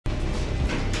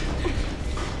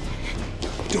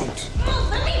Don't. Oh,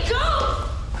 let me go!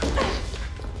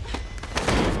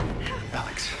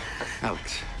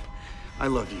 Alex, I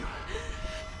love you.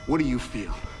 What do you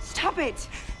feel? Stop it!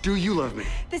 Do you love me?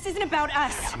 This isn't about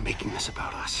us. I'm making this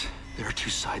about us. There are two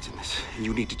sides in this, and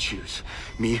you need to choose.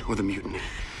 Me or the mutiny.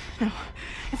 No.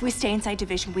 If we stay inside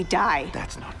Division, we die.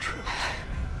 That's not true.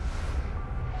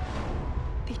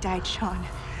 They died, Sean.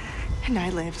 And I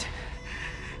lived.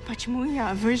 Почему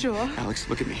я выжила? Alex,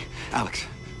 look at me. Alex,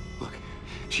 look.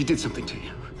 She did something to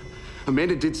you.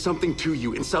 Amanda did something to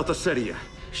you in South Ossetia.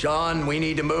 Sean, we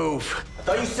need to move. I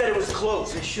thought you said it was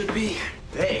closed. It should be.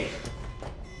 Hey.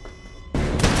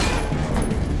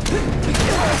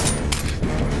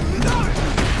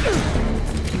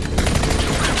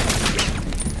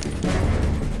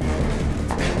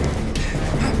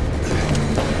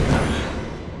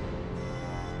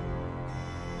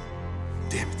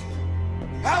 Damn it.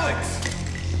 Alex!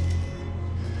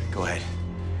 Go ahead.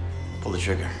 Pull the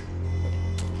trigger.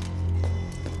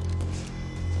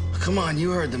 Come on, you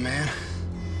heard the man.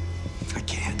 I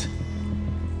can't.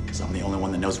 Because I'm the only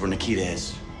one that knows where Nikita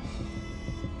is.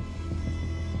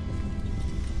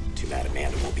 Too bad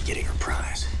Amanda won't be getting her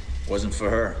prize. Wasn't for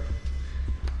her.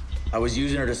 I was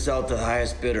using her to sell it to the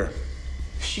highest bidder.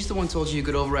 She's the one told you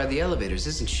could override the elevators,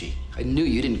 isn't she? I knew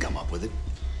you didn't come up with it.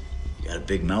 You got a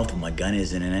big mouth, but my gun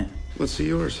isn't in it. Let's see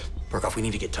yours. Burkhoff, we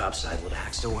need to get topside. Will the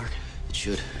hack still work? It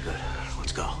should. Good.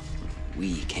 Let's go.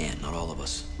 We can't, not all of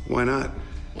us. Why not?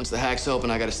 Once the hack's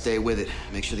open, I gotta stay with it.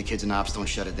 Make sure the kids and ops don't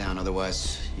shut it down,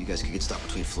 otherwise you guys could get stuck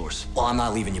between floors. Well, I'm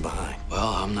not leaving you behind. Well,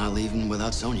 I'm not leaving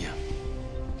without Sonia.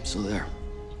 So there.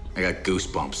 I got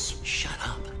goosebumps. Shut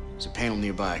up. There's a panel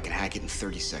nearby. I can hack it in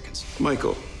 30 seconds.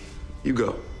 Michael, you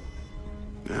go.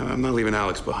 I'm not leaving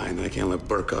Alex behind. I can't let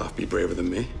Burkhoff be braver than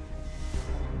me.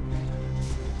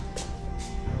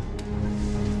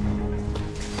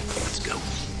 Let's go.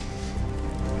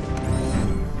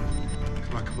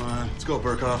 Come on. Let's go,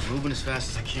 Burkhoff. Moving as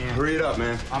fast as I can. Hurry it up,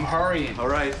 man. I'm hurrying. All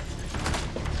right.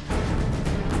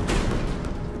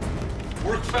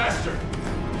 Work faster.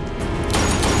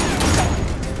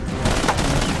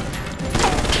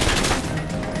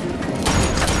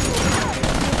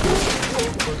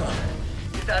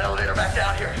 Get that elevator back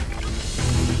down here.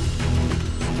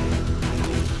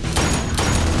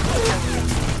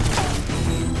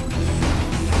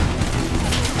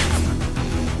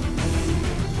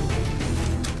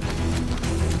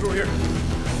 Through here.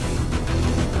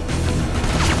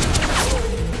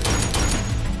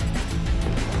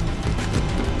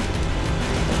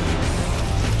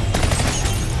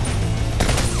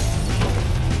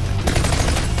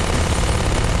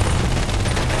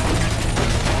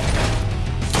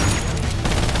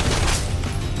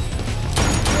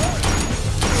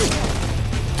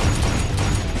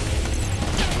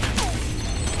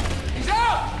 He's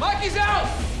out! Mikey's out!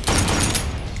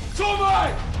 So am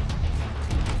I!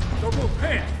 Don't move,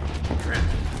 hands.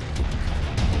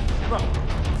 Come on.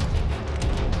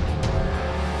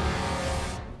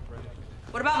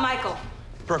 What about Michael?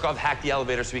 Burkhoff hacked the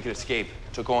elevator so he could escape.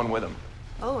 Took Owen with him.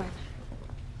 Owen.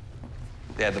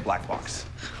 They had the black box.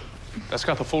 That's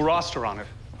got the full roster on it.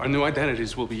 Our new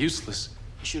identities will be useless.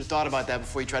 You should have thought about that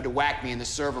before you tried to whack me in the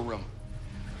server room.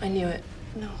 I knew it.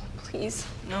 No, please.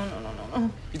 No, no, no, no,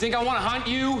 no. You think I want to hunt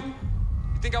you?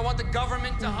 You think I want the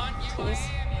government to hunt you? Please.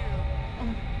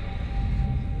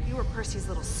 You were Percy's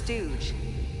little stooge.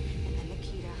 And then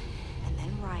Nikita. And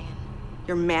then Ryan.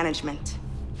 Your management.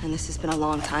 And this has been a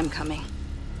long time coming.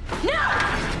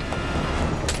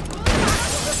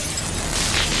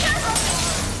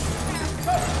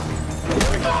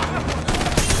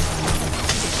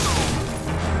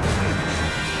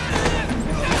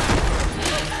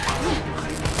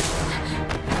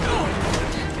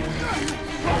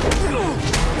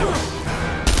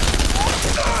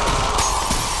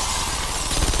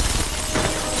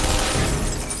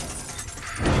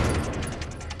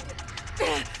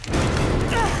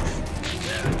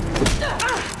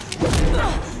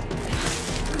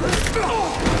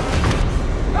 Oh!